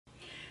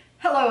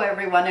Hello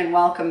everyone and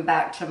welcome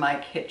back to my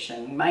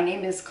kitchen. My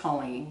name is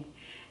Colleen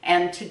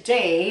and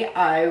today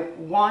I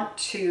want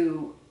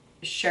to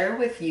share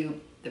with you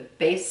the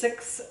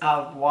basics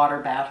of water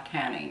bath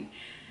canning.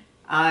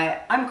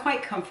 I'm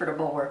quite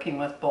comfortable working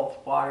with both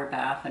water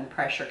bath and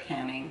pressure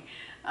canning,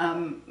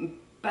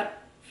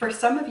 but for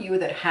some of you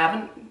that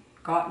haven't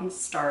gotten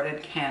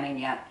started canning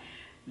yet,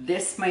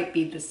 this might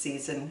be the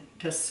season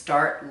to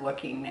start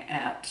looking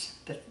at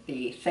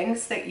the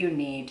things that you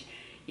need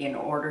in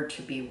order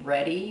to be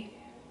ready,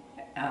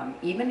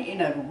 even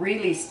in a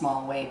really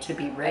small way, to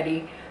be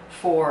ready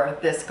for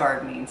this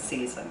gardening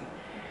season.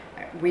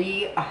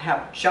 We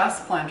have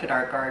just planted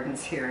our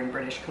gardens here in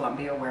British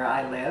Columbia where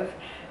I live,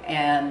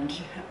 and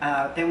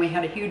then we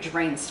had a huge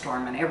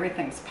rainstorm and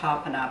everything's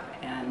popping up,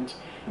 and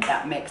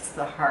that makes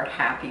the heart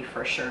happy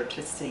for sure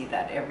to see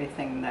that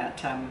everything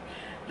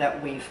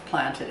that we've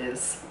planted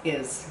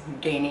is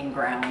gaining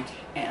ground,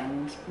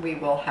 and we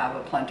will have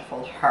a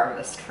plentiful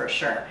harvest for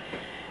sure.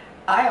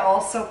 I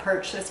also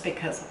purchased,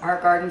 because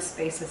our garden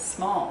space is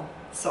small,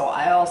 so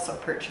I also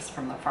purchased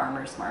from the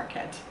farmer's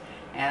market,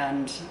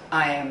 and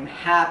I am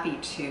happy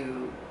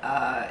to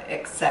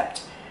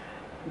accept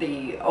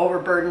the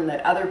overburden that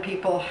other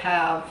people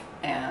have,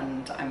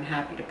 and I'm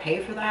happy to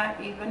pay for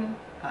that even.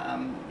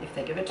 If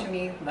they give it to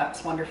me,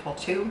 that's wonderful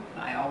too.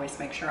 I always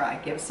make sure I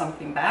give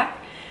something back,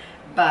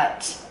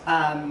 but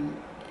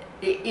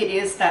it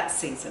is that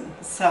season,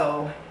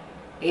 so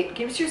it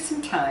gives you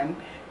some time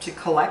to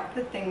collect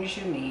the things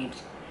you need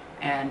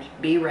and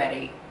be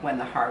ready when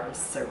the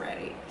harvests are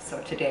ready.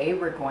 So today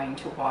we're going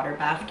to water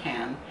bath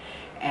can,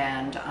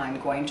 and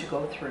I'm going to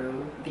go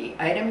through the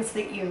items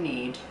that you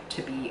need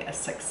to be a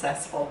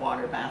successful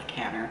water bath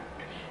canner.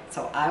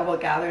 So I will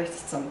gather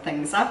some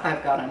things up.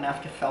 I've got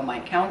enough to fill my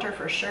counter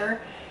for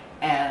sure,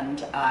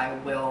 and I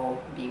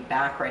will be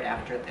back right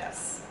after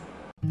this.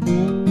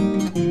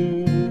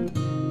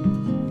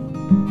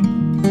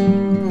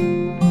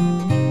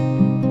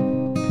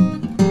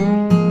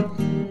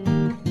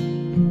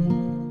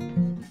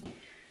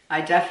 I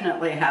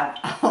definitely have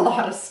a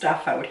lot of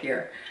stuff out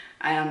here,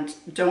 and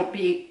don't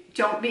be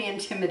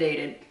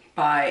intimidated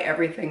by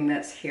everything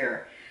that's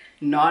here.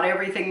 Not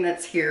everything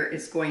that's here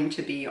is going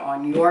to be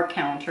on your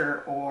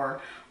counter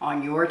or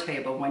on your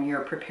table when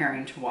you're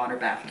preparing to water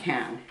bath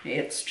can.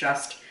 It's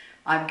just,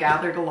 I've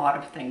gathered a lot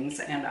of things,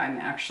 and I'm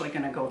actually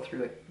going to go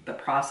through the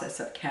process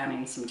of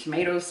canning some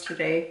tomatoes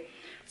today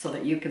so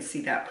that you can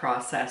see that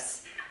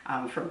process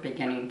from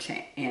beginning to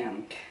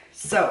end.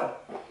 So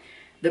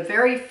the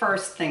very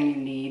first thing you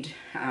need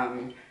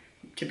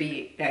to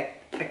be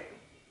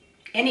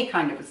any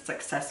kind of a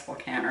successful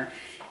canner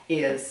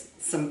is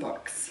some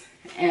books.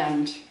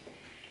 And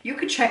you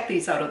could check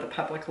these out of the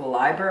public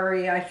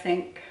library, I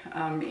think.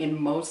 In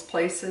most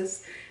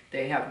places,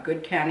 they have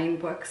good canning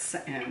books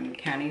and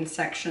canning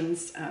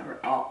sections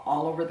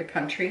all over the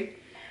country.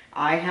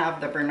 I have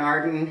the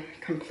Bernardin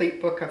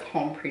Complete Book of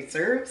Home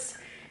Preserves,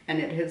 and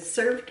it has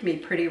served me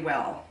pretty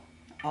well,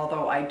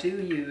 although I do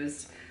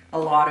use a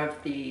lot of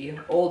the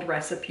old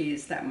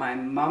recipes that my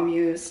mom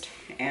used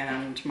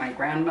and my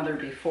grandmother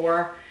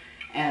before,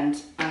 and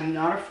I'm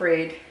not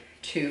afraid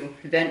to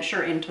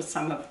venture into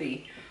some of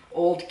the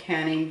old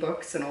canning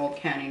books and old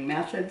canning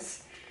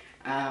methods.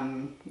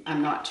 I'm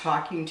not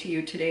talking to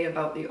you today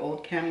about the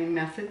old canning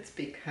methods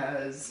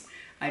because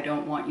I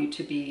don't want you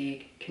to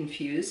be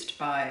confused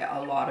by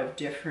a lot of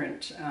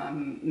different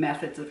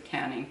methods of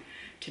canning.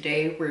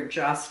 Today we're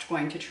just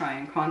going to try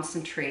and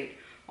concentrate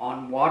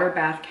on water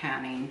bath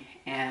canning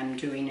and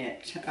doing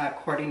it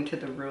according to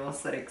the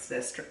rules that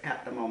exist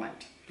at the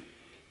moment.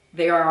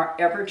 They are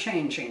ever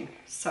changing,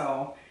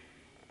 so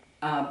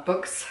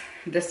books,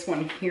 this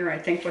one here I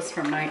think was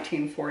from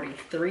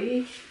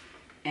 1943,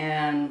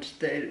 and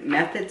the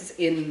methods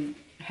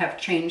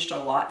have changed a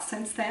lot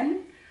since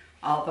then,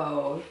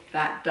 although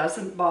that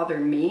doesn't bother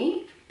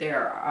me.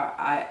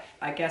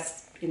 I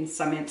guess in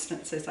some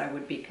instances I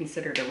would be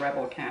considered a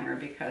rebel canner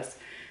because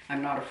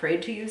I'm not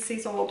afraid to use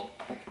these old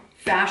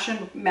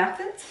fashioned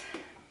methods,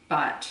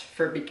 but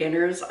for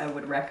beginners I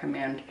would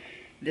recommend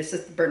this.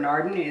 Is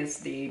Bernardin is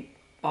the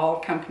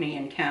Ball company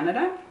in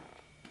Canada,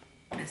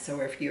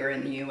 so if you're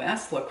in the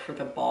US, look for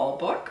the Ball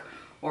book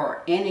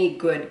or any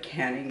good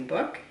canning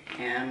book,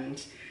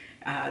 and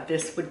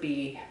this would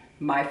be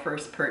my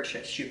first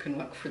purchase. You can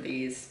look for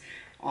these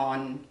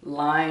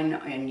online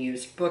and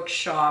use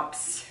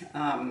bookshops,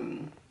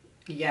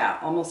 yeah,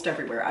 almost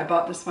everywhere. I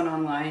bought this one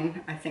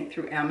online, I think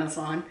through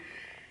Amazon,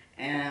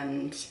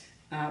 and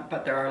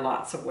but there are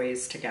lots of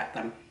ways to get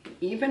them.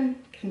 Even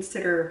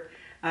consider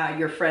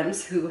your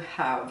friends who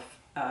have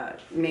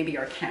maybe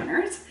are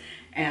canners,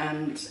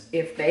 and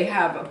if they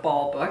have a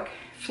Ball book,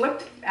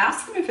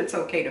 ask them if it's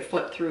okay to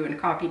flip through and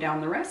copy down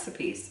the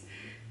recipes,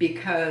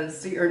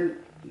 because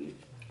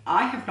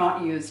I have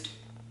not used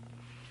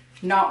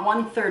not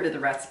 1/3 of the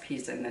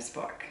recipes in this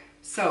book.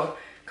 So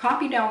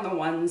copy down the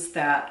ones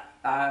that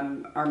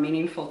are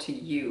meaningful to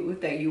you,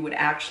 that you would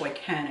actually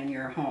can in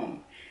your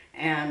home.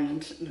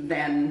 And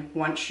then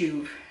once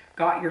you've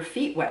got your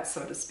feet wet,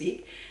 so to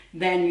speak,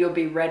 then you'll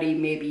be ready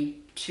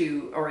maybe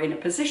to, or in a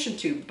position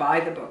to, buy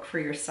the book for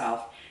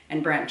yourself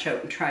and branch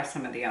out and try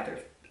some of the other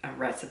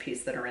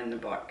recipes that are in the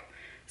book.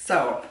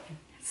 So,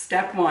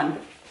 step one,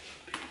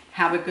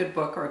 have a good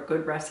book or a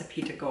good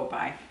recipe to go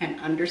by and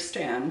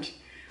understand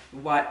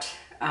what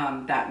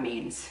that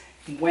means.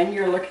 When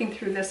you're looking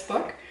through this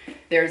book,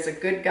 there's a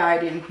good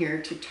guide in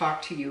here to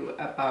talk to you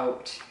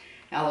about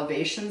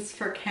elevations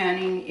for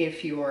canning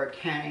if you're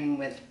canning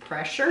with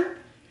pressure.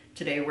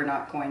 Today we're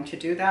not going to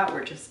do that,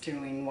 we're just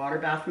doing water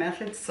bath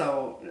methods,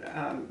 so,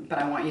 but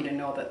I want you to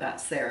know that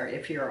that's there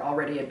if you're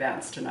already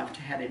advanced enough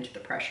to head into the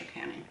pressure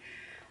canning.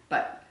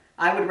 But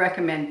I would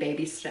recommend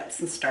baby steps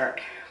and start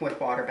with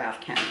water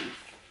bath canning.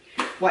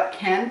 What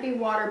can be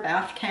water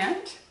bath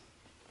canned?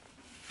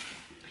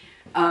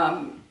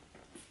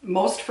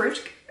 Most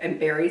fruit and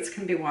berries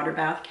can be water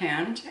bath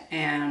canned,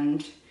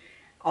 and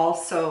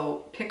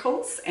also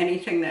pickles,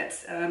 anything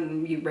that's,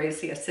 you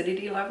raise the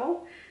acidity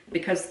level,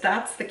 because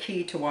that's the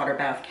key to water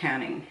bath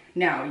canning.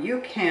 Now,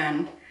 you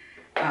can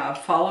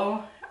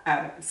follow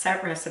a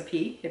set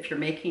recipe if you're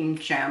making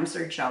jams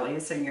or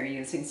jellies and you're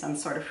using some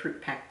sort of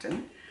fruit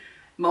pectin.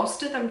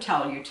 Most of them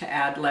tell you to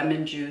add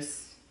lemon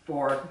juice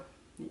or,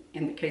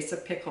 in the case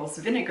of pickles,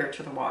 vinegar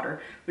to the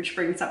water, which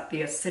brings up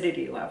the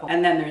acidity level.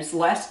 And then there's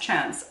less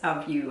chance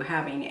of you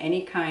having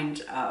any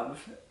kind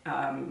of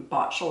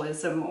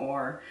botulism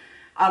or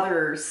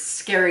other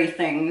scary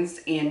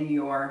things in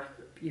your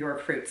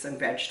fruits and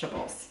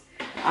vegetables.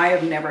 I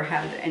have never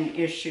had an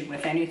issue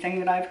with anything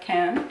that I've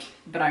canned,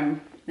 but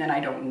I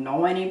don't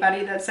know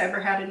anybody that's ever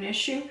had an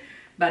issue,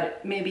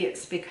 but maybe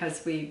it's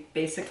because we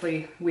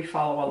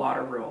follow a lot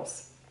of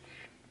rules.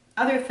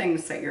 Other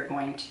things that you're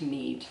going to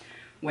need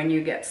when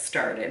you get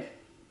started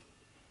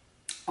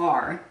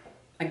are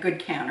a good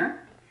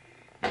canner.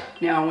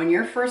 Now, when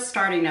you're first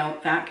starting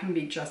out, that can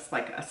be just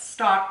like a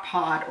stock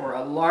pot or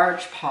a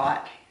large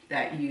pot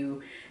that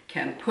you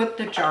can put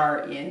the jar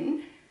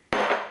in,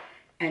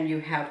 and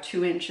you have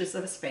 2 inches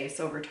of space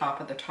over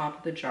top of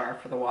the jar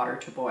for the water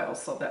to boil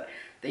so that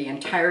the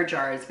entire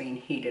jar is being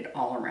heated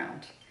all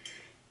around.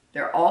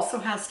 There also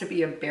has to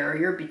be a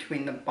barrier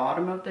between the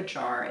bottom of the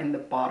jar and the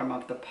bottom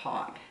of the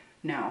pot.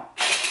 Now,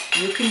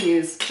 you can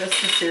use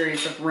just a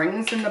series of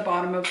rings in the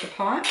bottom of the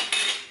pot,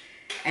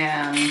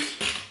 and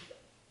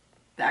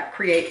that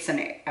creates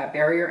a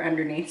barrier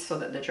underneath so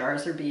that the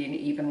jars are being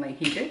evenly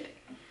heated.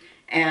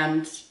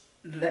 And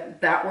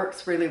that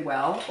works really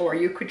well. Or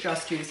you could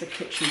just use a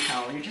kitchen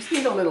towel. You just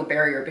need a little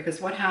barrier,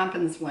 because what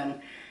happens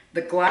when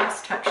the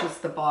glass touches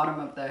the bottom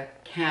of the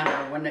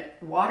canner, when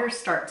water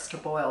starts to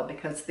boil,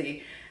 because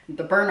the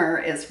burner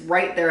is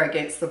right there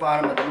against the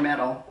bottom of the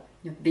metal,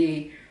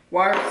 the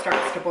water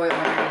starts to boil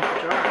underneath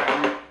the jar,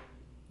 and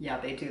yeah,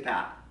 they do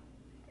that.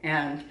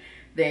 And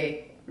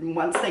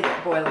once they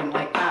get boiling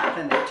like that,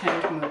 then they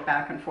tend to move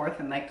back and forth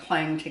and they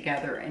clang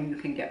together, and you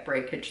can get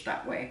breakage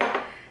that way.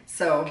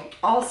 So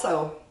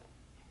also,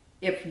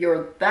 if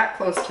you're that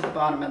close to the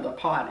bottom of the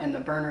pot and the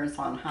burner is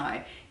on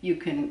high, you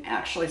can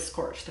actually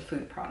scorch the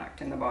food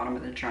product in the bottom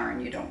of the jar,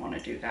 and you don't want to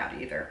do that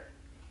either.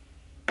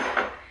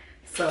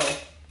 So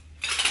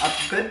a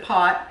good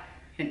pot,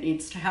 it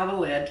needs to have a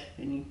lid,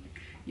 and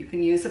you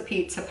can use a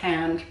pizza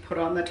pan to put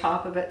on the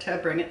top of it to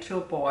bring it to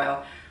a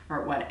boil,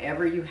 or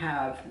whatever you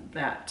have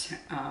that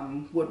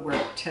would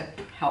work to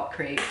help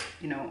create,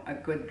 a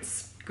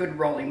good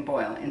rolling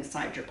boil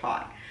inside your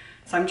pot.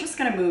 So I'm just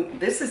going to move.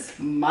 This is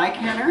my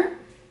canner,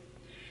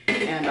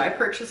 and I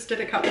purchased it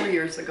a couple of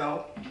years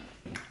ago.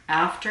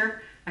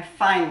 After I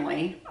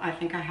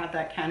think I had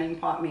that canning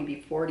pot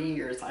maybe 40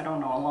 years, I don't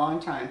know, a long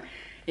time.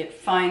 It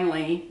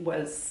finally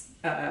was,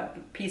 a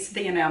piece of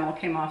the enamel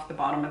came off the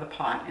bottom of the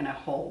pot and a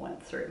hole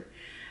went through.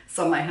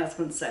 So my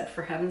husband said,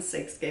 for heaven's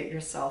sakes, get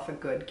yourself a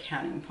good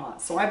canning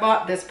pot. So I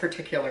bought this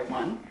particular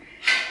one,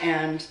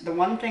 and the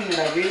one thing that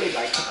I really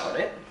like about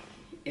it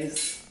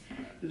is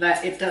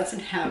that it doesn't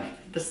have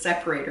the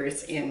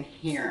separators in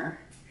here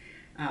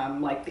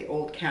like the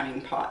old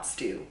canning pots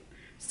do.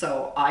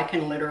 So I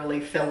can literally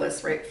fill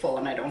this right full,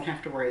 and I don't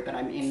have to worry that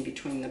I'm in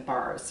between the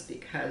bars,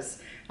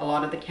 because a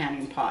lot of the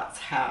canning pots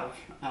have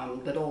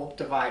little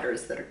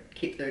dividers that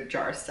keep the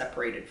jars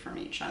separated from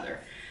each other.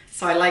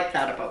 So I like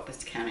that about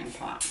this canning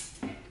pot.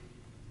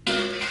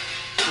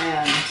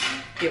 And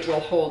it will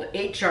hold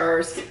 8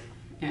 jars,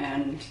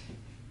 and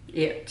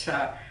it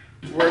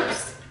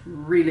works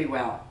really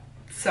well.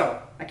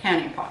 So, a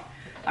canning pot.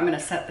 I'm going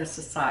to set this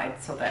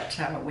aside so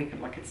that we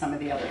can look at some of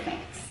the other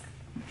things.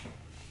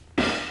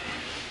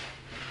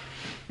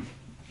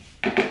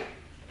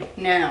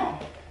 Now,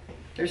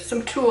 there's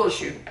some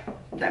tools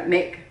that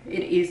make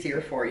it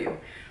easier for you.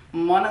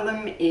 One of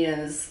them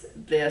is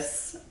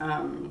this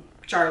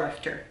jar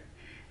lifter.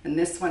 And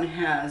this one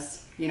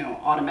has,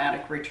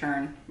 automatic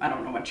return. I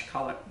don't know what you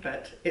call it,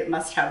 but it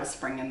must have a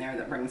spring in there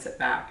that brings it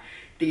back.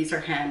 These are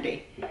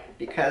handy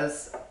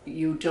because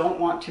you don't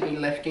want to be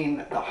lifting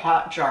the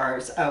hot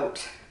jars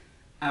out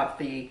of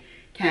the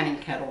canning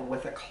kettle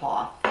with a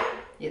cloth.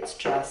 It's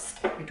just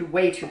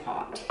way too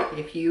hot.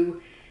 If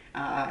you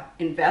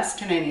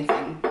invest in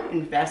anything,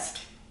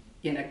 invest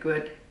in a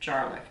good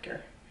jar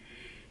lifter.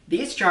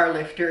 These jar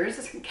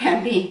lifters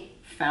can be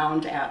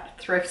found at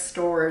thrift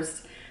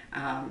stores,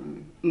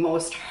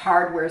 most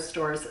hardware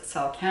stores that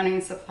sell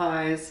canning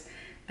supplies.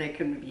 They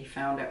can be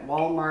found at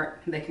Walmart.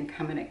 They can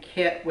come in a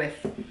kit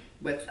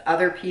with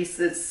other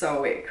pieces,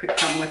 so it could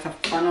come with a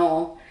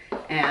funnel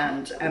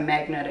and a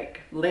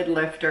magnetic lid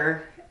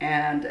lifter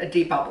and a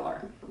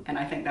debubbler. And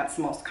I think that's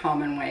the most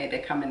common way they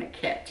come in a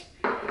kit.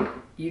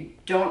 You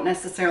don't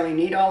necessarily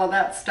need all of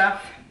that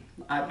stuff.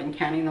 I've been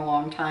canning a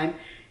long time,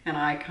 and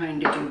I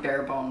kind of do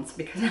bare bones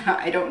because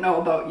I don't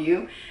know about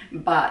you,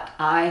 but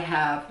I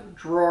have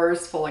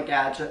drawers full of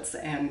gadgets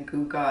and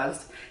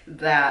gewgaws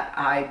that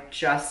I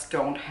just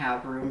don't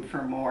have room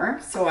for more.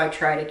 So I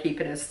try to keep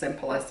it as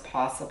simple as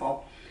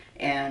possible.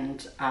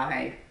 And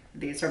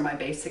these are my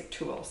basic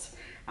tools.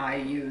 I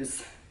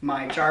use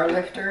my jar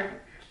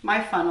lifter, my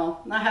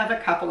funnel. I have a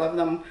couple of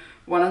them.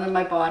 One of them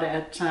I bought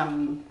at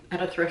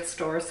a thrift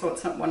store, so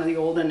it's not one of the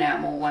old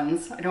enamel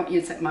ones. I don't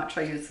use it much.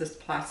 I use this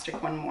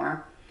plastic one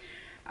more.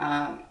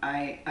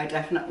 I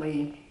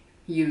definitely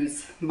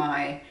use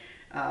my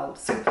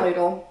soup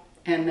ladle,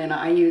 and then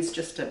I use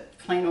just a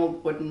plain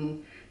old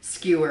wooden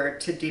skewer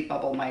to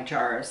debubble my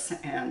jars,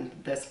 and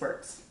this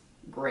works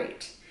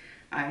great.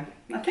 I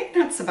think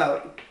that's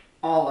about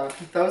all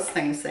of those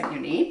things that you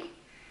need.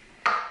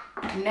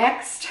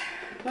 Next,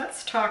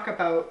 let's talk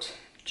about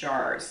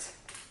jars.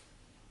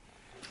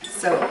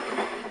 So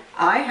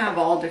I have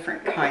all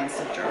different kinds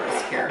of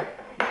jars here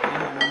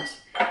and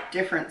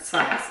different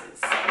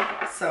sizes.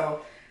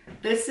 So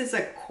this is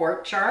a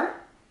quart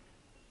jar,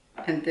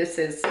 and this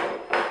is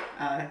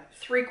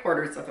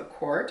 3/4 of a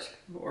quart,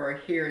 or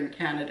here in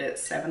Canada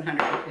it's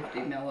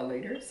 750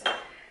 milliliters.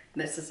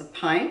 This is a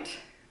pint,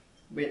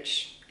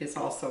 which is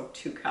also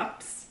 2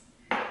 cups.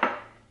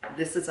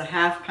 This is a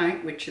half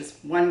pint, which is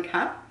 1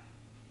 cup.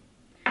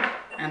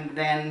 And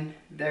then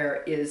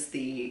there is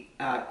the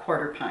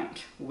 1/4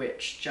 pint,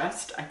 which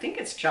I think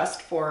it's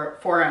just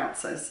 4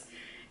 ounces.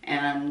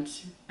 And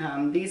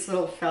these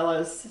little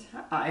fellas,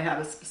 I have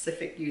a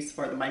specific use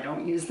for them. I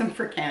don't use them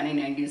for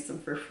canning, I use them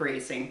for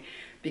freezing,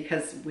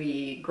 because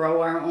we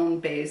grow our own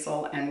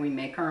basil and we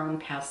make our own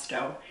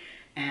pesto.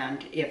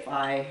 And if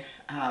I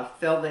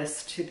fill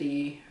this to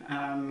the,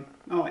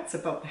 it's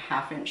about the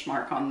 1/2 inch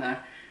mark on the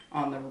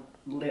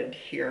lid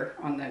here,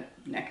 on the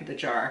neck of the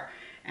jar,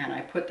 and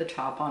I put the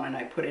top on and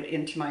I put it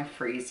into my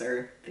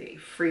freezer, they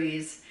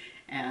freeze.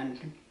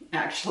 And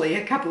actually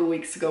a couple of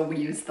weeks ago we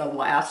used the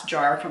last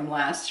jar from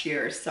last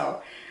year,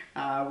 so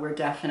we're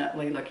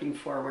definitely looking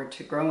forward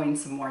to growing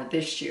some more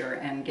this year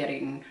and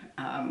getting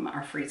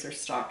our freezer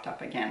stocked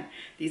up again.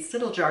 These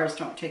little jars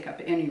don't take up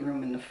any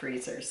room in the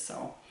freezers,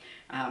 so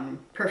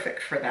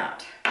perfect for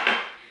that.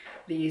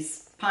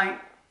 These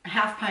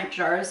half pint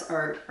jars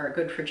are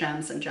good for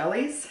jams and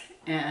jellies,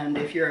 and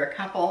if you're a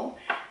couple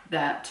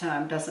that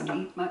doesn't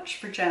eat much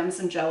for jams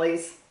and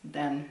jellies,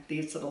 then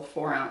these little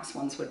 4 ounce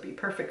ones would be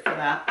perfect for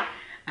that.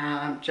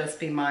 Just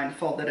be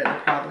mindful that it'll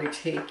probably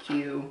take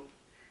you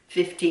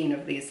 15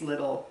 of these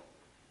little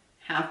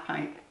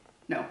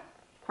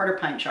 1/4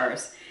 pint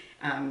jars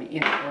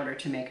in order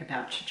to make a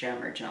batch of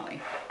jam or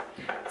jelly.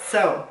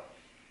 So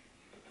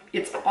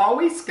it's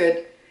always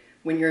good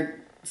when you're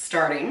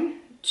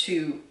starting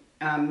to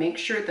make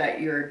sure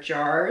that your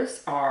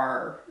jars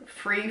are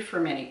free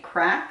from any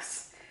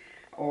cracks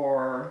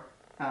or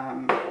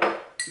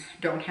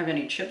don't have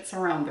any chips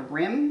around the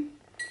rim,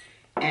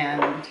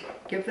 and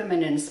give them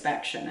an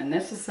inspection. And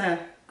this is a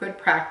good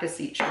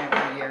practice each and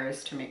every year,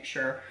 is to make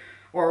sure,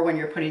 or when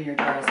you're putting your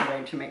jars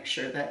away, to make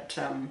sure that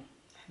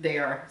they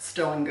are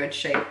still in good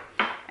shape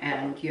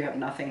and you have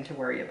nothing to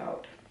worry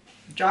about.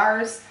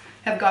 Jars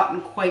have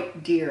gotten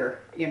quite dear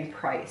in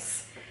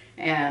price,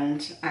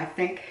 and I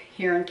think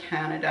here in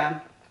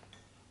Canada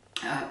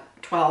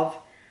 12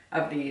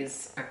 of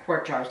these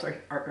quart jars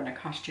are going to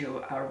cost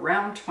you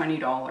around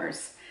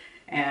 $20,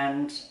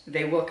 and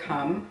they will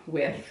come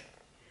with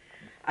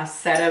a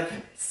set of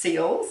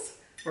seals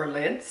or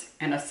lids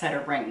and a set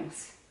of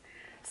rings.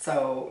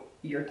 So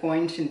you're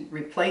going to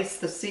replace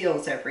the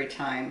seals every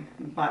time,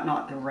 but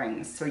not the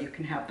rings, so you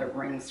can have the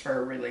rings for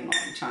a really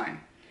long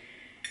time.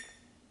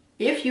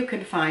 If you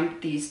can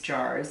find these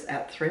jars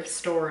at thrift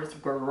stores,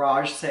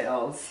 garage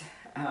sales,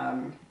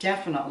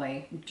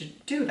 definitely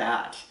do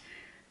that.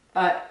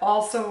 But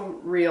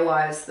also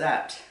realize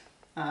that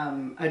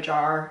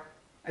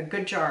a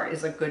good jar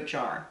is a good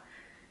jar.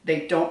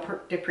 They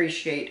don't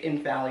depreciate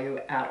in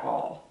value at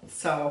all.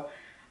 So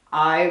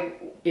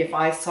if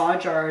I saw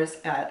jars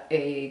at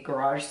a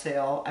garage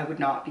sale, I would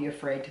not be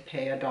afraid to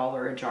pay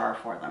 $1 a jar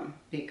for them,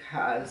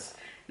 because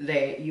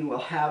you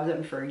will have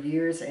them for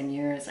years and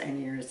years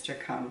and years to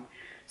come.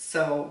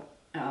 So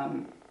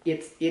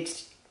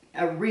it's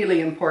a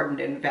really important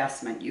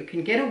investment. You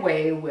can get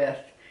away with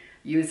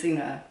using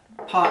a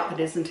pot that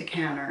isn't a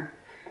canner,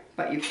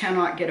 but you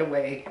cannot get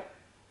away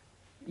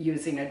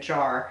using a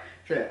jar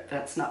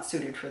that's not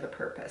suited for the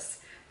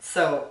purpose.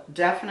 So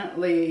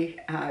definitely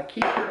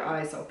keep your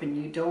eyes open.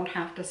 You don't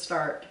have to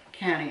start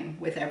canning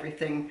with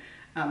everything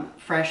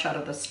fresh out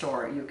of the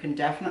store. You can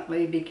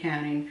definitely be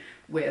canning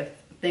with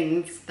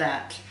things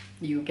that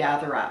you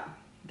gather up.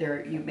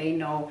 There, you may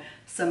know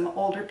some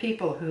older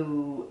people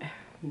who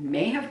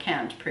may have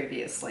canned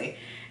previously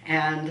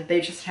and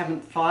they just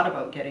haven't thought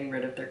about getting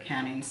rid of their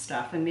canning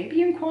stuff, and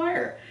maybe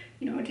inquire,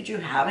 you know, did you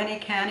have any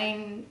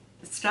canning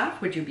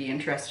stuff? Would you be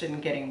interested in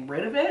getting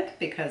rid of it?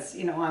 Because,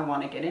 you know, I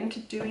want to get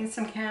into doing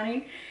some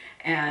canning.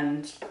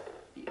 And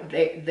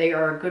they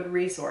are a good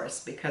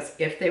resource, because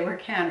if they were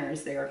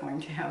canners, they are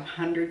going to have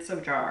hundreds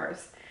of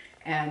jars,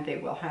 and they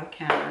will have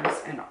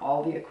canners and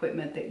all the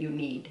equipment that you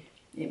need.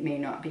 It may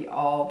not be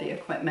all the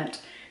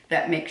equipment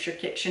that makes your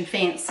kitchen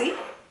fancy,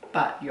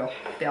 but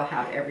they'll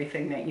have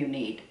everything that you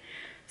need.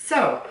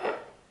 So,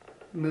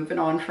 moving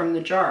on from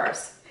the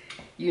jars,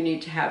 you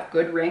need to have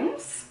good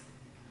rings.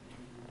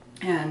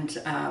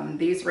 And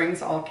these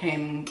rings all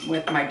came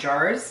with my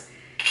jars,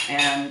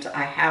 and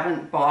I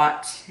haven't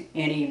bought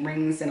any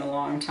rings in a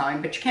long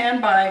time, but you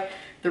can buy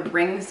the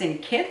rings in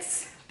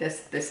kits.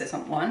 This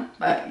isn't one,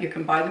 but you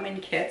can buy them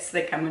in kits.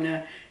 They come in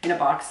a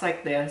box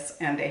like this,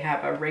 and they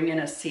have a ring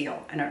and a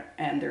seal,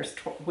 and there's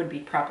would be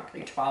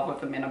probably 12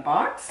 of them in a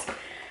box.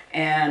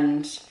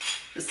 And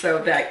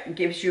so that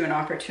gives you an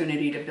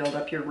opportunity to build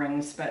up your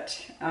rings. But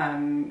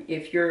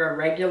if you're a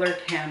regular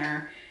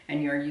canner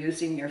and you're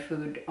using your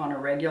food on a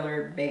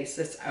regular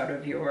basis out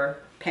of your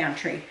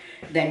pantry,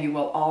 then you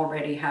will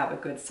already have a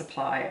good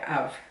supply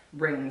of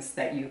rings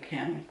that you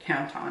can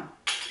count on.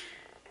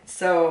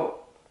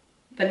 So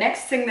the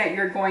next thing that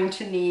you're going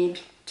to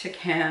need to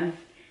can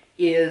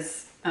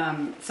is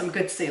some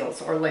good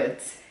seals or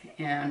lids.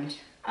 And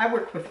I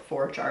work with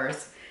 4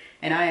 jars,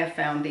 and I have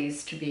found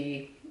these to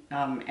be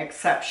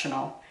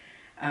exceptional.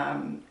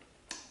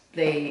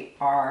 They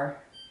are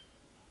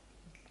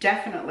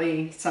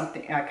definitely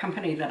a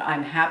company that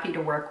I'm happy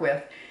to work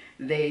with.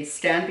 They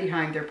stand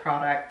behind their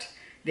product.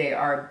 They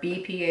are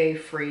BPA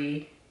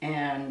free,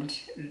 and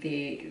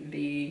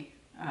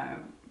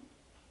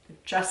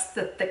just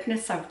the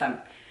thickness of them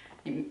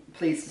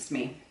pleases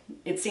me.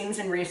 It seems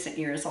in recent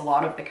years a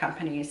lot of the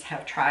companies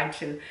have tried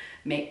to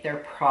make their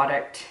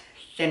product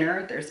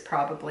thinner. There's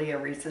probably a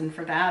reason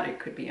for that. It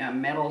could be a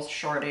metal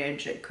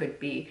shortage. It could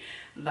be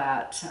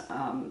that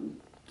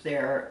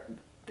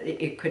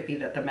it could be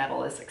that the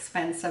metal is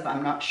expensive.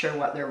 I'm not sure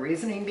what their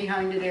reasoning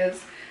behind it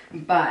is,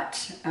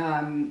 but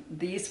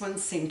these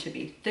ones seem to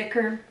be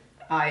thicker.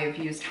 I've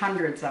used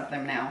hundreds of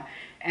them now,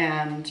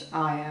 and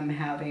I am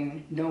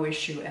having no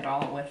issue at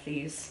all with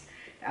these,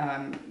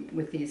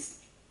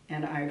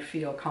 and I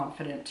feel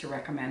confident to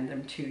recommend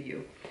them to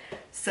you.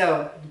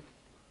 So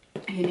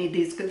you need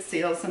these good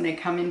seals, and they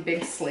come in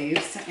big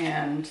sleeves,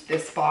 and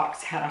this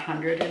box had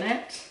 100 in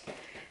it.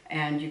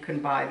 And you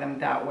can buy them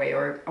that way,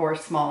 or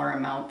smaller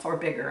amounts or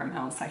bigger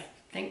amounts. I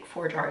think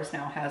 4 jars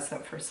now has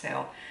them for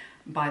sale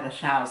by the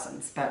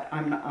thousands, but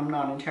I'm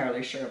not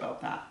entirely sure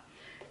about that.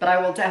 But I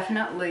will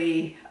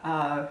definitely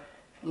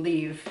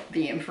leave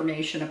the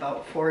information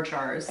about 4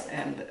 jars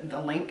and the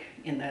link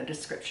in the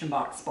description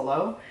box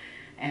below.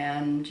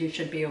 And you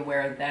should be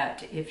aware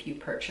that if you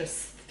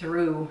purchase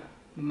through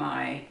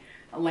my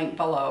link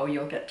below,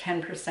 you'll get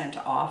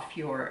 10% off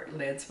your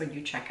lids when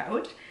you check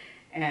out.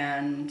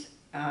 And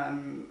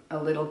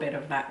a little bit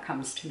of that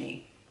comes to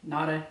me.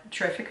 Not a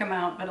terrific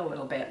amount, but a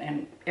little bit,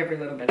 and every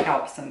little bit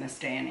helps in this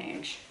day and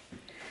age.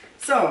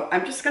 So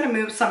I'm just going to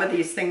move some of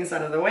these things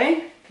out of the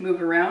way,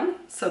 move around,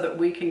 so that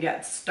we can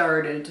get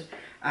started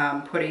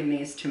putting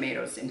these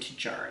tomatoes into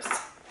jars.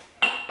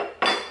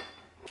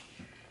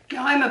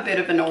 Now, I'm a bit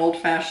of an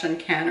old-fashioned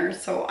canner,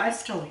 so I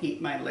still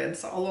heat my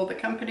lids, although the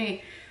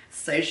company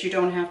says you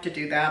don't have to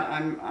do that.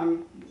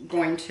 I'm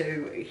going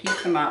to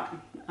heat them up.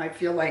 I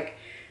feel like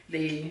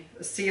the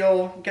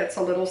seal gets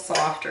a little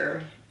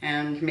softer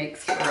and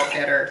makes for a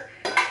better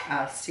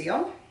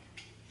seal.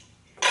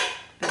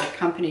 The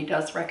company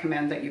does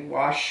recommend that you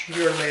wash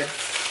your lids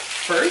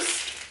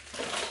first,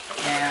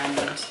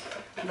 and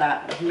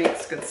that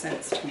makes good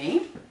sense to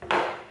me.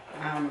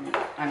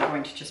 I'm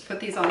going to just put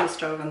these on the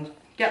stove and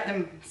get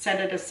them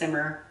set at a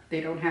simmer.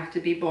 They don't have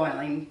to be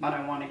boiling, but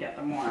I want to get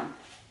them warm.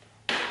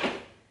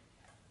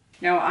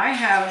 Now I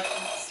have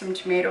some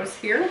tomatoes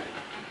here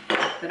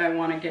that I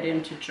want to get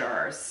into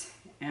jars,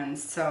 and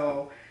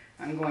so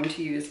I'm going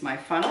to use my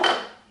funnel,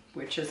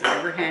 which is an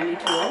ever handy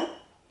tool,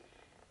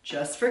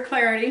 just for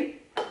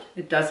clarity.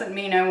 It doesn't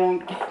mean I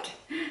won't get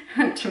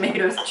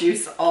tomatoes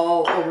juice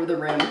all over the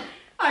rim.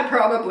 I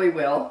probably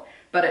will,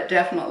 but it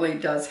definitely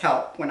does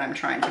help when I'm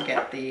trying to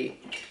get the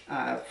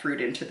fruit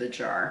into the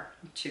jar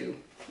too,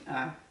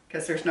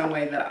 because there's no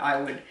way that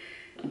I would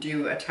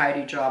do a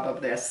tidy job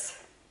of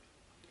this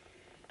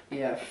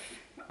if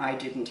I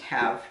didn't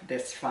have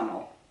this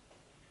funnel.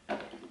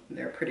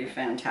 They're pretty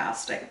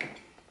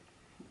fantastic.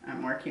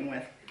 I'm working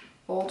with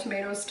whole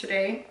tomatoes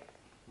today,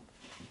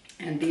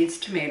 and these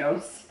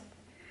tomatoes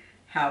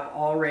have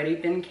already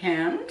been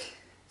canned,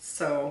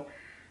 so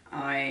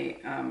I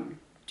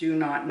do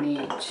not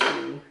need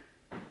to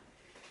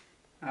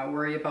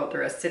worry about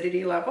their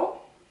acidity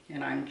level,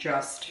 and I'm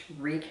just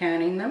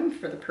recanning them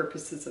for the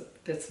purposes of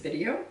this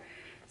video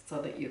so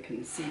that you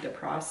can see the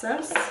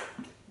process.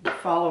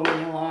 Follow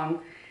me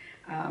along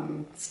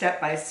step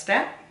by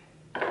step,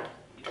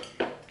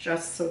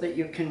 just so that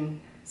you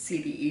can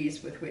see the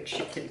ease with which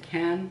you can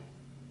can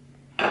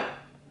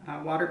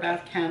water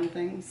bath can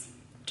things.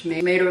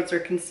 Tomatoes are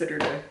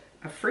considered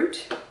a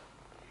fruit,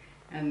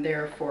 and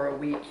therefore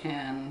we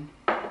can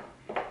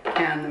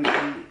can them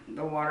in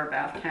the water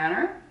bath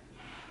canner.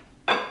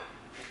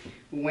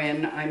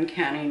 When I'm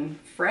canning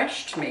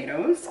fresh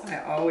tomatoes, I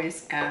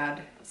always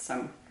add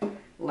some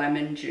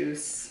lemon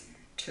juice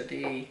to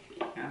the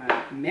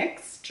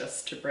mix,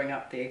 just to bring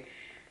up the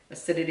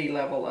acidity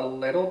level a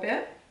little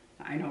bit.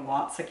 I know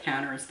lots of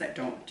canners that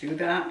don't do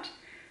that.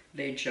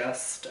 They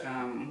just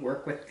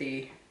work with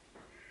the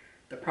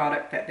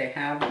product that they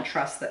have and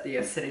trust that the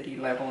acidity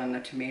level in the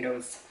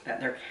tomatoes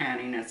that they're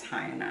canning is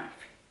high enough.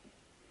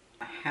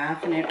 A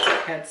 1/2 inch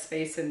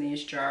headspace in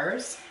these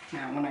jars.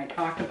 Now when I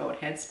talk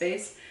about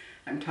headspace,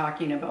 I'm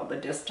talking about the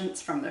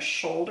distance from the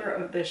shoulder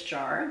of this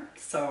jar,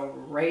 so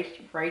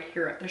right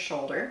here at the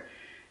shoulder,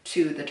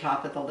 to the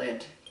top of the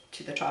lid,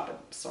 to the top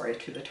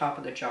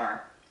of the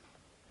jar.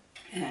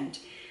 And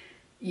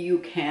you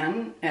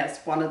can, as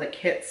one of the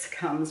kits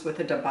comes with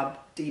a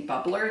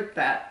debubbler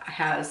that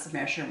has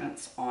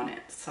measurements on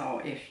it.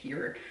 So if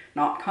you're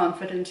not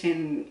confident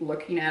in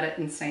looking at it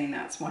and saying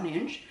that's 1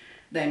 inch,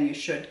 then you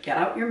should get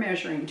out your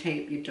measuring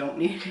tape. You don't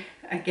need,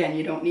 again,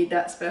 you don't need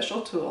that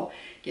special tool.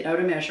 Get out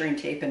a measuring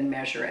tape and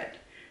measure it.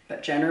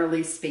 But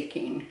generally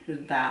speaking,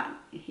 that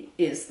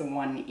is the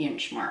 1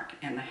 inch mark,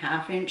 and the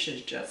 1/2 inch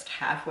is just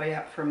halfway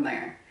up from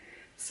there.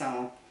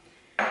 So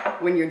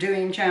when you're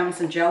doing jams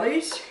and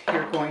jellies,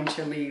 you're going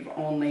to leave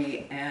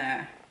only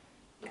a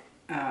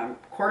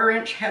 1/4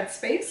 inch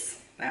headspace.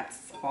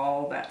 That's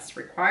all that's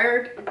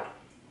required.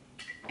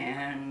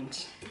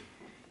 And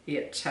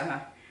it,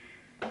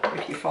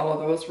 if you follow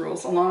those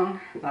rules along,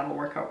 that'll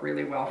work out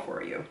really well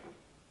for you.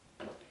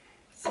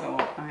 So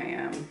I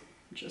am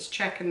just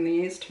checking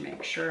these to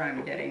make sure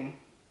I'm getting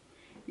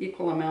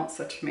equal amounts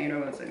of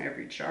tomatoes in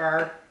every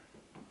jar.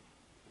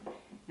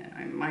 And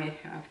I might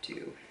have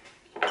to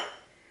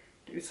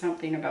do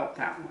something about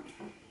that one.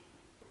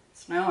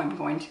 So now I'm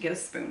going to get a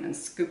spoon and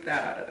scoop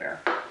that out of there.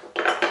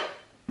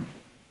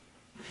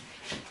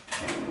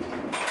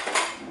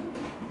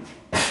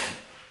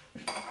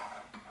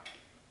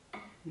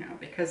 Now,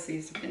 because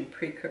these have been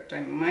pre-cooked, I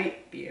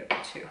might be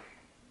able to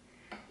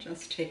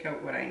just take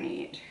out what I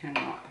need and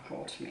not the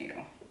whole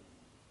tomato.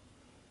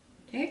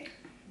 Okay,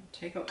 I'll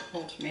take out the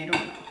whole tomato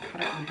and I'll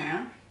cut it in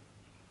half,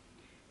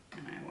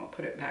 and I will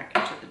put it back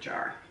into the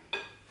jar.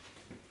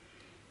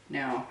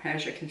 Now,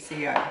 as you can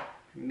see, I'm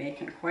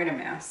making quite a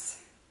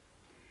mess.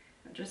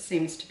 It just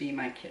seems to be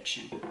my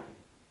kitchen.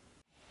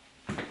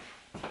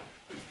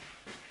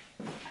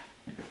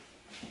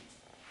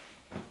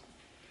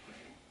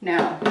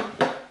 Now,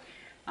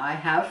 I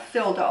have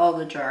filled all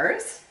the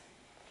jars,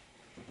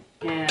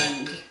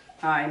 and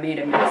I made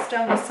a mess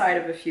down the side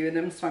of a few of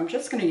them, so I'm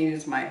just going to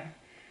use my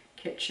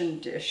kitchen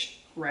dish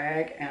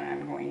rag and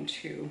I'm going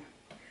to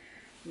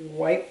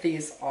wipe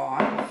these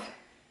off.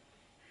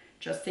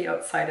 Just the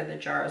outside of the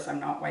jars. I'm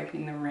not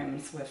wiping the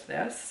rims with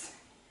this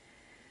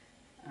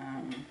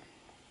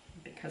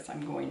because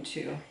I'm going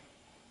to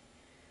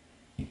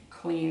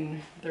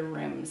clean the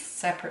rims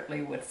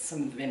separately with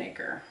some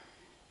vinegar.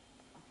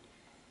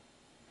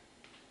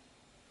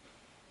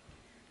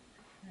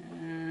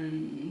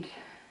 And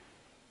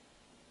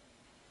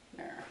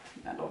there,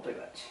 that'll do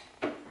it.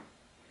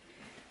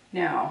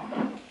 Now,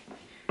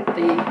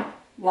 the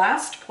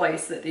last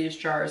place that these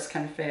jars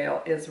can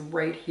fail is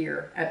right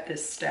here at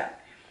this step.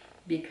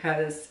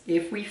 Because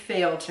if we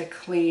fail to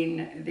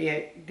clean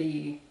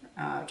the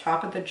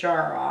top of the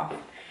jar off,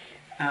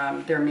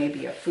 there may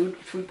be a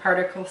food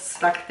particle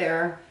stuck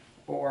there,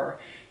 or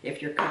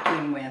if you're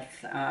cooking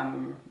with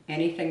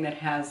anything that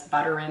has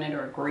butter in it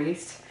or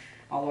grease,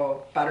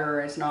 although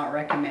butter is not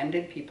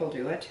recommended, people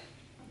do it,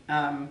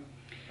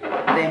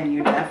 then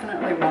you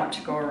definitely want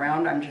to go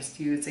around. I'm just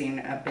using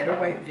a bit of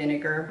white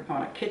vinegar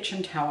on a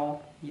kitchen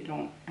towel. You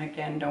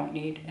don't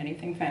need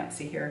anything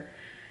fancy here.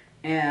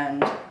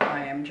 And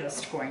I am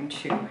just going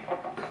to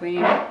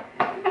clean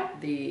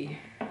the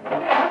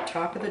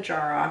top of the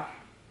jar off.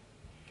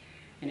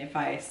 And if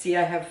I see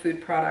I have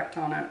food product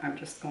on it, I'm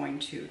just going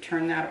to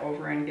turn that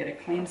over and get a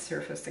clean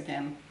surface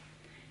again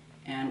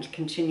and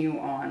continue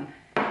on.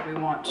 We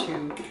want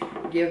to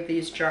give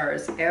these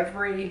jars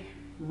every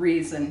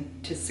reason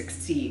to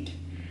succeed.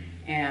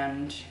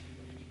 And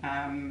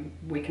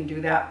we can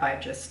do that by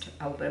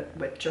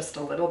with just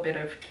a little bit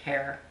of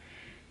care.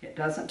 It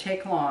doesn't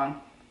take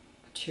long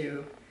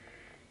to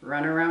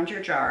run around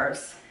your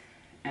jars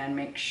and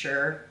make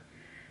sure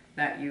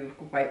that you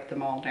wipe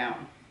them all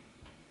down.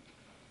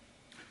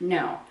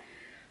 Now,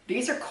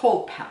 these are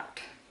cold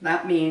packed.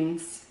 That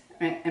means,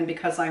 and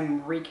because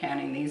I'm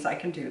recanning these, I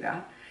can do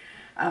that.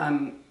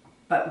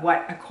 But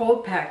what a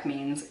cold pack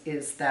means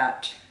is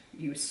that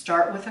you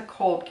start with a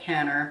cold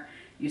canner,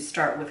 you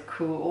start with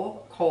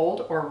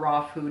cold or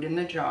raw food in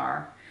the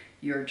jar.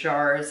 Your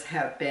jars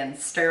have been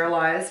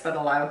sterilized but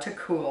allowed to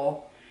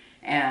cool,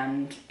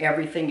 and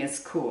everything is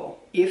cool.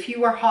 If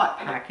you are hot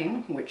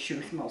packing, which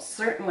you most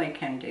certainly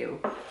can do,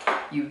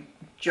 you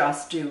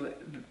just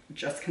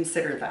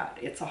consider that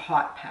it's a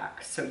hot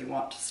pack. So you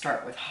want to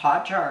start with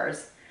hot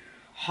jars,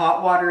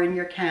 hot water in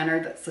your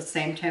canner that's the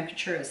same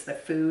temperature as the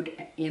food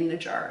in the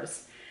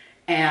jars,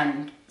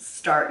 and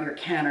start your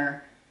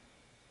canner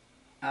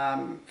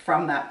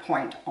from that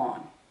point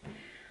on.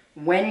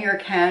 When your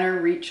canner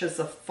reaches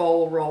a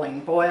full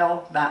rolling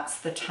boil, that's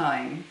the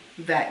time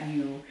that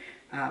you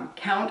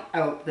count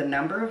out the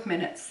number of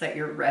minutes that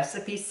your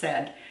recipe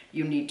said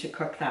you need to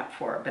cook that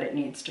for, but it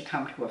needs to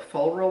come to a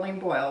full rolling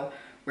boil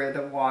where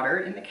the water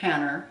in the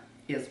canner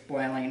is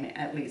boiling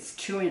at least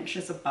 2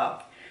 inches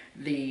above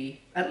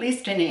at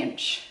least an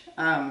inch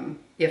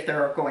if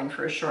they're going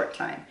for a short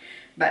time.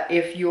 But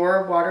if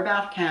you're water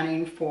bath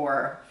canning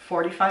for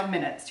 45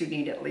 minutes, you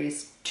need at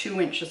least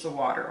 2 inches of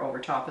water over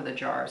top of the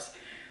jars.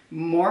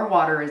 More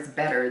water is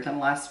better than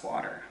less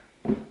water.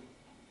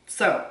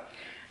 So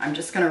I'm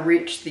just going to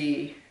reach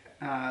the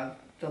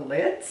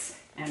lids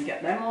and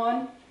get them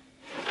on.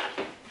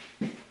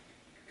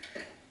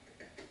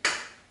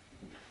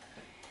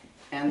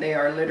 And they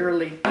are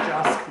literally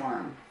just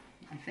warm.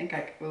 I think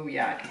oh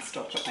yeah, I can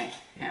still put my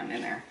hand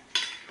in there.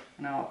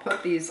 And I'll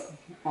put these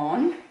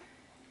on.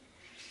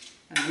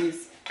 And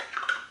these,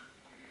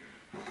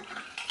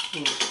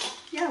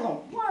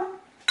 yellow one.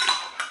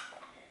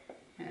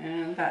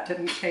 And that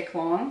didn't take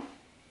long.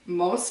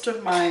 Most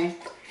of my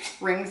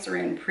rings are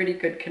in pretty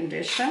good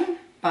condition,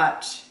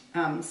 but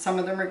some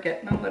of them are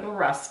getting a little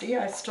rusty.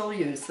 I still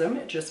use them.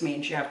 It just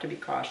means you have to be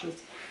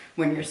cautious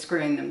when you're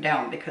screwing them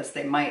down, because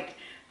they might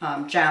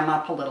jam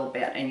up a little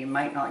bit and you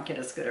might not get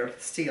as good a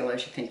seal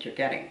as you think you're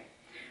getting.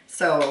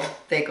 So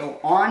they go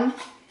on.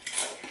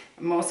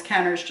 Most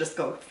canners just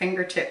go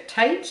fingertip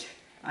tight.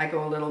 I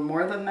go a little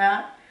more than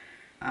that.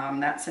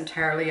 That's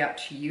entirely up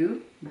to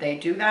you. They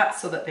do that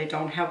so that they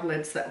don't have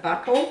lids that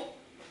buckle.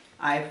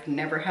 I've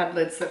never had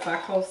lids that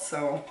buckle,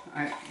 so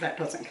that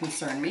doesn't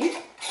concern me.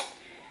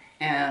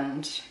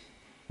 And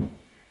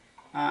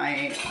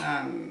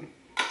I'm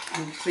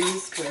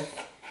pleased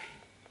with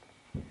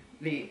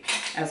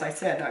as I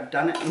said, I've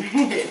done it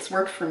and it's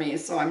worked for me,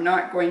 so I'm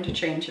not going to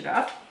change it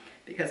up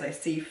because I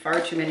see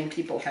far too many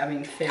people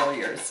having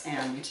failures,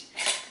 and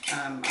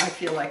I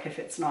feel like if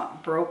it's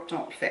not broke,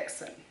 don't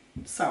fix it.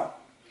 So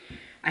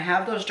I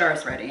have those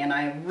jars ready, and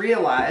I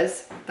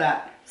realize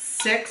that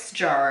 6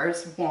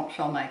 jars won't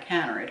fill my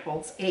canner. It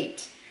holds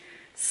 8.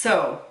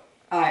 So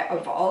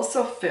I've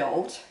also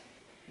filled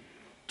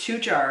 2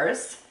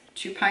 jars,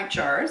 2-pint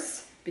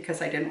jars,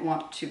 because I didn't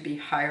want to be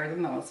higher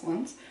than those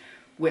ones,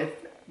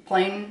 with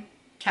plain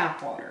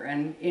tap water.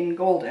 And in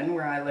Golden,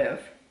 where I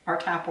live, our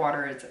tap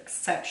water is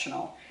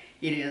exceptional.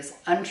 It is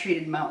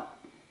untreated mountain.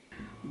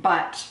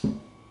 But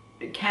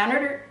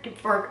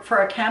for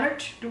a canner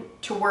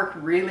to work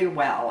really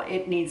well,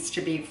 it needs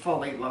to be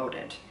fully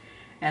loaded.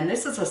 And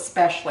this is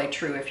especially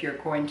true if you're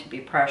going to be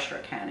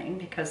pressure canning,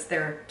 because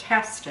they're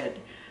tested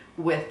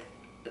with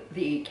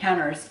the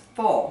canners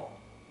full.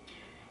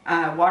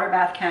 Water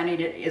bath canning,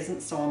 it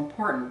isn't so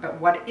important,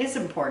 but what is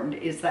important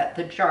is that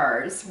the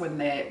jars, when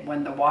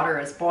the water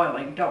is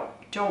boiling,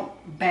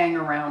 don't bang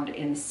around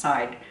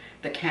inside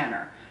the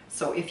canner.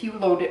 So if you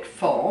load it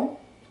full,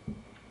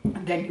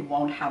 then you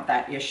won't have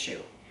that issue.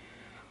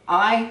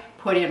 I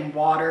put in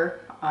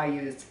water, I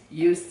use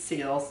used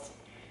seals,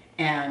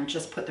 and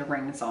just put the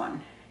rings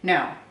on.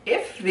 Now,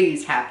 if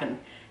these happen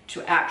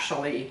to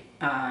actually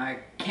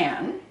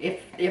can,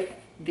 if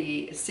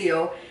the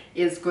seal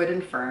is good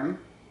and firm,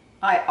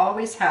 I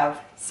always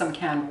have some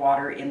canned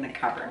water in the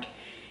cupboard.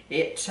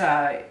 It's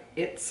a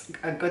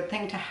good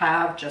thing to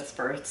have just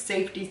for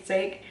safety's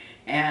sake,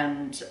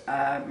 and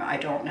I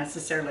don't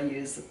necessarily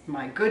use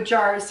my good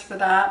jars for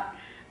that,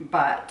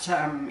 but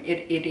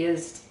it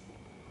is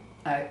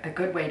a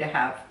good way to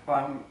have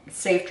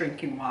safe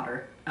drinking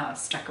water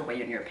stuck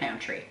away in your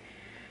pantry.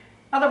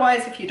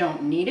 Otherwise, if you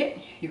don't need it,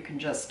 you can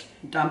just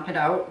dump it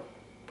out,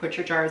 put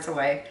your jars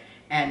away,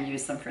 and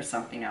use them for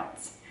something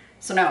else.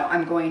 So now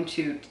I'm going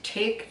to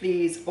take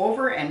these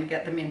over and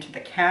get them into the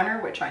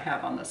canner, which I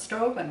have on the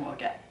stove, and we'll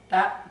get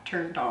that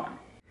turned on.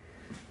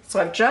 So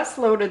I've just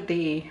loaded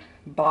the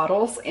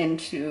bottles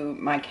into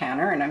my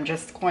canner, and I'm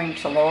just going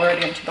to lower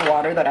it into the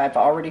water that I've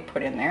already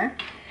put in there.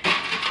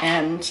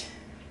 And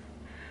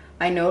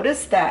I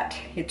noticed that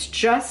it's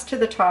just to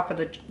the top of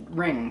the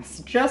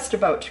rings, just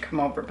about to come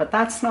over, but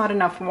that's not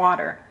enough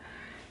water.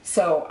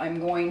 So I'm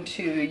going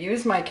to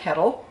use my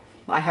kettle.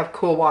 I have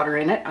cool water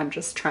in it. I'm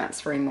just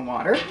transferring the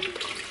water.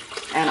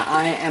 And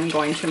I am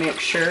going to make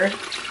sure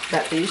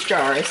that these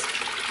jars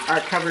are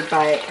covered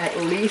by at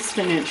least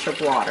an inch of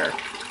water.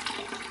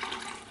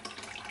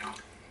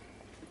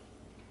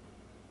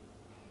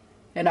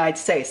 And I'd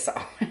say so.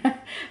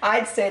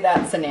 I'd say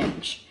that's an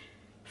inch.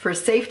 For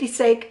safety's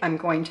sake, I'm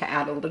going to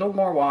add a little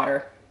more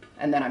water,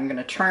 and then I'm going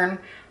to turn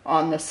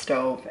on the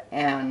stove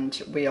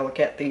and we'll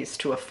get these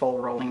to a full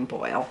rolling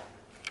boil.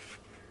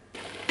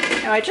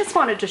 Now, I just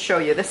wanted to show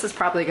you, this is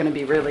probably going to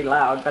be really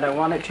loud, but I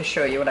wanted to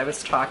show you what I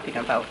was talking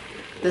about.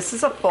 This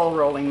is a full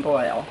rolling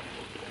boil.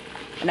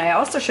 And I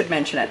also should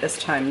mention at this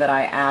time that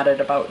I added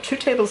about 2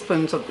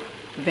 tablespoons of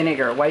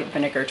vinegar, white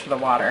vinegar, to the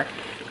water,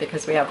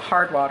 because we have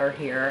hard water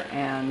here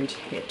and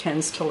it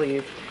tends to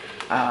leave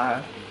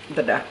a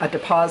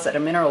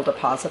mineral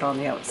deposit on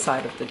the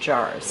outside of the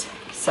jars.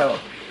 So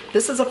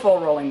this is a full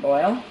rolling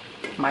boil.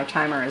 My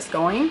timer is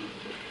going,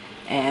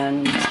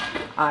 and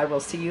I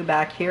will see you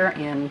back here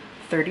in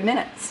 30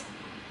 minutes.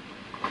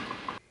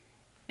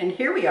 And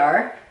here we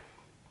are,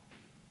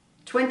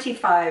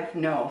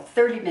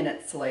 30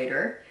 minutes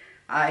later.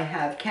 I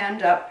have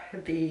canned up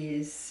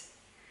these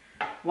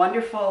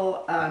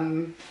wonderful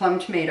plum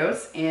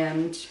tomatoes,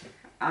 and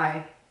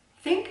I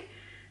think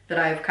that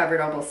I've covered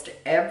almost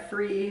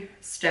every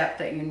step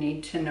that you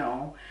need to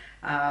know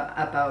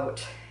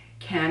about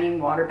canning,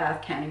 water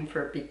bath canning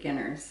for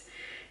beginners.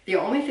 The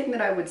only thing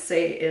that I would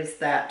say is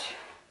that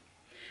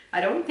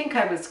I don't think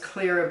I was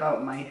clear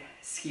about my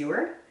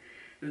skewer,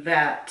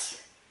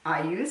 that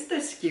I use the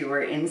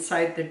skewer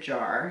inside the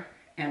jar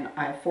and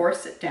I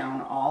force it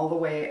down all the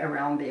way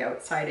around the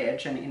outside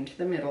edge and into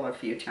the middle a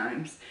few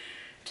times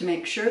to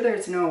make sure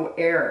there's no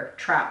air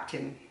trapped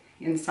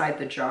inside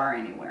the jar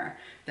anywhere,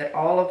 that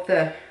all of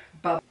the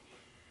bubbles,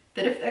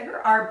 that if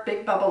there are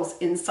big bubbles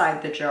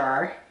inside the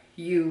jar,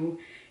 you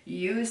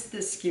use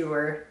the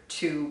skewer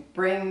to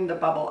bring the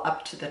bubble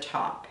up to the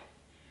top,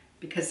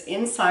 because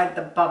inside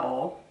the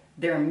bubble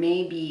there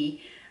may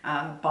be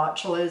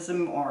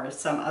botulism or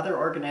some other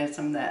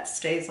organism that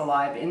stays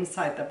alive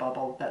inside the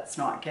bubble that's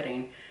not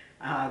getting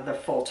the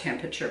full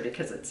temperature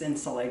because it's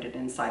insulated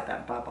inside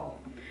that bubble.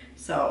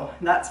 So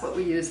that's what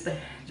we use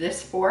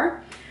this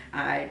for.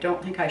 I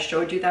don't think I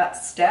showed you that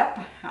step.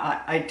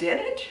 I did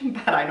it,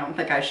 but I don't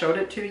think I showed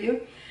it to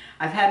you.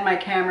 I've had my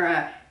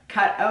camera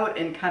cut out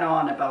and cut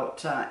on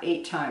about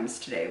 8 times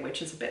today,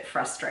 which is a bit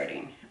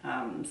frustrating.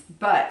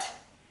 But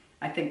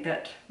I think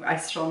that I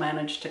still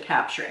managed to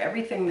capture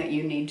everything that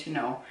you need to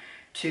know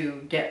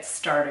to get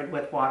started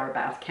with water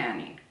bath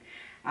canning.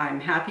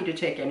 I'm happy to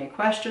take any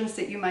questions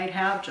that you might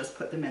have. Just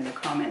put them in the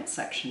comments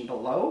section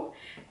below,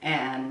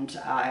 and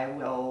I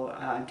will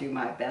do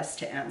my best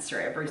to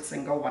answer every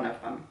single one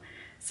of them.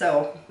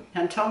 So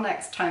until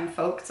next time,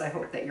 folks, I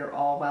hope that you're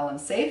all well and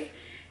safe,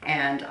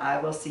 and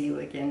I will see you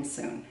again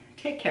soon.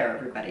 Take care,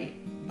 everybody.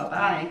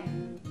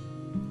 Bye-bye.